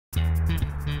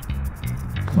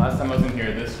Last time I was in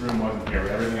here, this room wasn't here,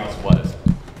 but everything else was.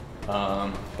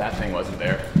 That thing wasn't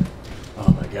there. Oh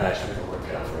my gosh, it'll work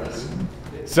out for us.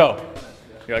 So,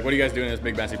 you're like, what are you guys doing in this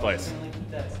big messy place?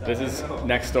 This is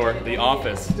next door. The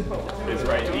office is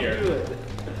right here.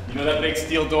 You know that big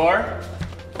steel door?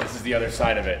 This is the other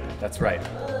side of it. That's right.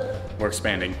 We're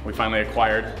expanding. We finally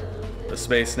acquired the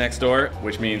space next door,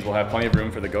 which means we'll have plenty of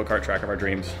room for the go-kart track of our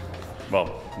dreams.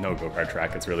 Well, no go-kart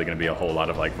track. It's really gonna be a whole lot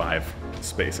of like Vive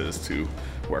spaces to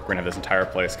work. We're gonna have this entire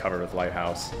place covered with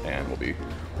lighthouse, and we'll be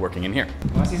working in here.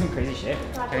 You wanna see some crazy shit?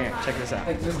 Here, check this out.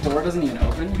 Like, this door doesn't even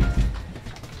open.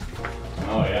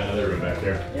 Oh yeah, another room back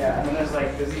here. Yeah, and then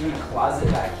there's even a closet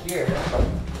back here.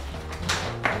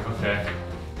 Okay.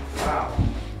 Wow.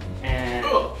 And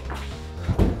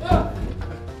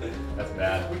that's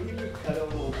bad.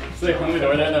 So they open the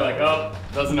door there and they're like, oh,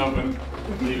 doesn't open.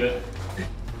 Leave it.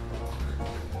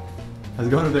 How's it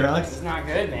going up there, Alex? this is not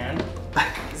good, man.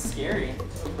 It's scary.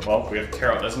 Well, we have to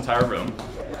tear out this entire room.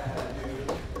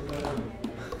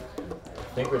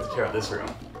 I think we have to tear out this room.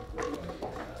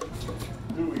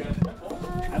 Ooh, we got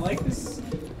I like this.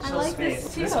 I like space.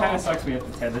 this too. This kind of sucks. We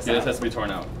have to tear this Yeah, out. this has to be torn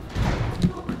out.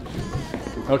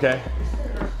 Okay.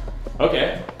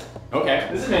 Okay. Okay.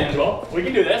 This is manageable. We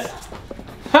can do this.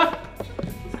 Ha!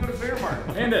 Let's go to Fairmark.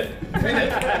 Hand it. Hand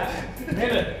it.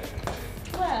 Hand it.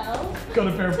 Well, Go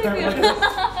to Fair I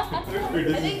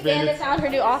think Amanda found her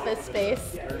new office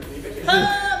space.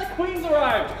 Ah, the queen's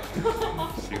arrived.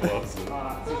 She loves it.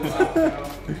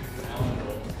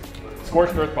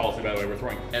 Scorched earth policy, by the way. We're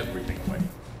throwing everything away.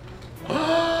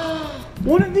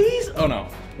 One of these? Oh no,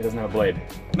 it doesn't have a blade.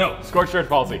 No, scorched earth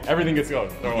policy. Everything gets going.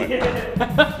 Throw away.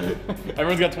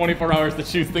 Everyone's got 24 hours to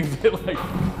choose things they like.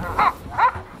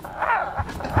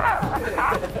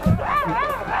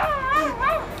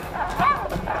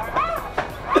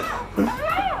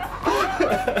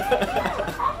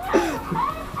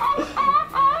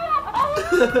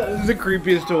 This is the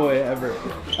creepiest toy ever.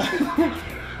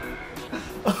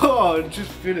 Oh, it just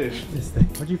finished. This thing.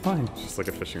 What'd you find? Just like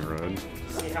a fishing rod.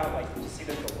 See how, like, you see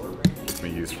the door right here? It's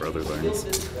been used for other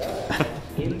things.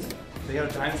 They got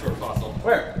a dinosaur fossil.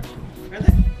 Where? Right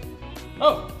there.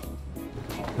 Oh.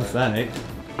 What's that, Nate?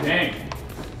 Dang.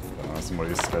 Some of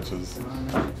these sketches.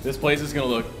 This place is gonna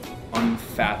look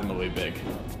unfathomably big.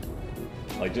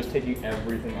 Like just taking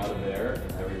everything out of there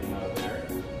and everything out of there.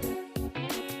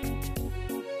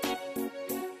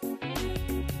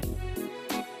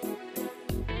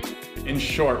 In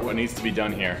short, what needs to be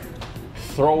done here,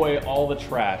 throw away all the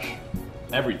trash,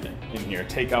 everything in here.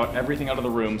 Take out everything out of the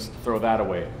rooms, throw that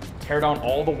away. Tear down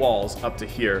all the walls up to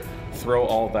here, throw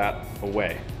all that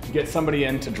away. Get somebody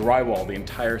in to drywall the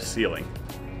entire ceiling.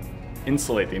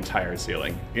 Insulate the entire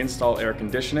ceiling. Install air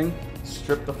conditioning,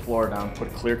 strip the floor down, put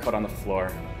a clear coat on the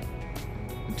floor.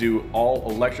 Do all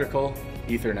electrical,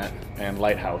 Ethernet, and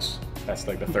lighthouse. That's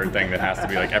like the third thing that has to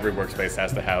be, like every workspace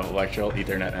has to have electrical,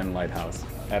 Ethernet, and lighthouse.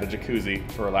 Add a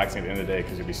jacuzzi for relaxing at the end of the day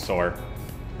because you'll be sore.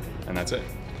 And that's it.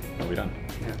 We'll be done.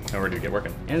 Yeah. Now we're gonna get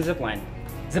working. And a zip line.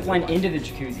 Zip line into the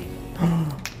jacuzzi.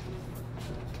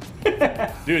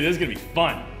 Dude, this is gonna be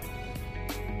fun.